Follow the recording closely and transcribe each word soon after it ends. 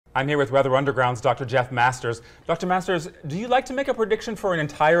I'm here with Weather Underground's Dr. Jeff Masters. Dr. Masters, do you like to make a prediction for an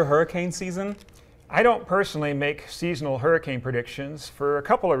entire hurricane season? I don't personally make seasonal hurricane predictions for a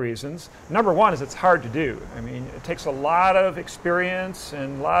couple of reasons. Number one is it's hard to do. I mean, it takes a lot of experience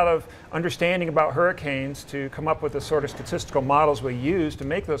and a lot of understanding about hurricanes to come up with the sort of statistical models we use to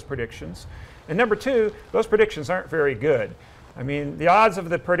make those predictions. And number two, those predictions aren't very good. I mean, the odds of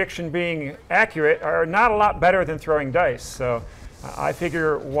the prediction being accurate are not a lot better than throwing dice. So I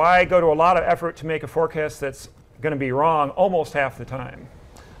figure why go to a lot of effort to make a forecast that's going to be wrong almost half the time.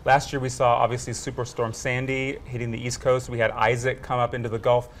 Last year we saw obviously Superstorm Sandy hitting the East Coast. We had Isaac come up into the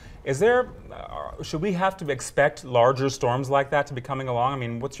Gulf. Should we have to expect larger storms like that to be coming along? I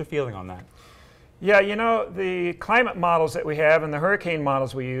mean, what's your feeling on that? Yeah, you know, the climate models that we have and the hurricane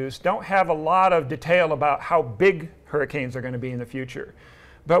models we use don't have a lot of detail about how big hurricanes are going to be in the future.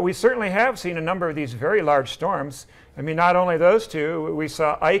 But we certainly have seen a number of these very large storms. I mean, not only those two, we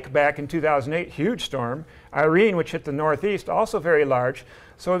saw Ike back in 2008, huge storm. Irene, which hit the Northeast, also very large.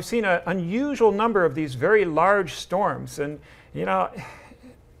 So we've seen an unusual number of these very large storms. And, you know,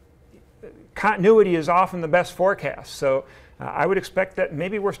 continuity is often the best forecast. So I would expect that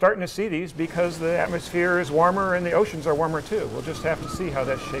maybe we're starting to see these because the atmosphere is warmer and the oceans are warmer too. We'll just have to see how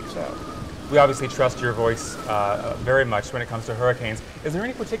that shakes out. We obviously trust your voice very much when it comes to hurricanes. Is there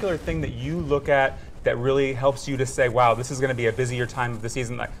any particular thing that you look at that really helps you to say, wow, this is going to be a busier time of the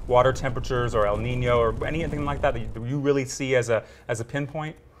season, like water temperatures or El Nino or anything like that you really see as a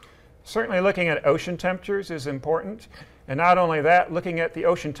pinpoint? Certainly looking at ocean temperatures is important. And not only that, looking at the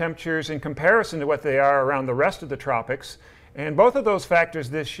ocean temperatures in comparison to what they are around the rest of the tropics. And both of those factors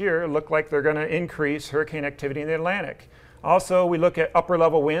this year look like they're going to increase hurricane activity in the Atlantic. Also, we look at upper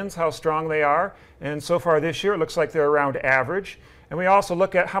level winds, how strong they are. And so far this year, it looks like they're around average. And we also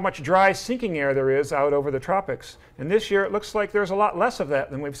look at how much dry sinking air there is out over the tropics. And this year, it looks like there's a lot less of that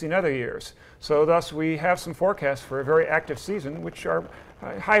than we've seen other years. So thus, we have some forecasts for a very active season, which are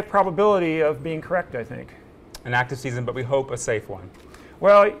high probability of being correct, I think. An active season, but we hope a safe one.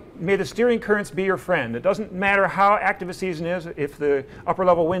 Well, may the steering currents be your friend. It doesn't matter how active a season is. If the upper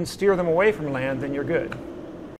level winds steer them away from land, then you're good.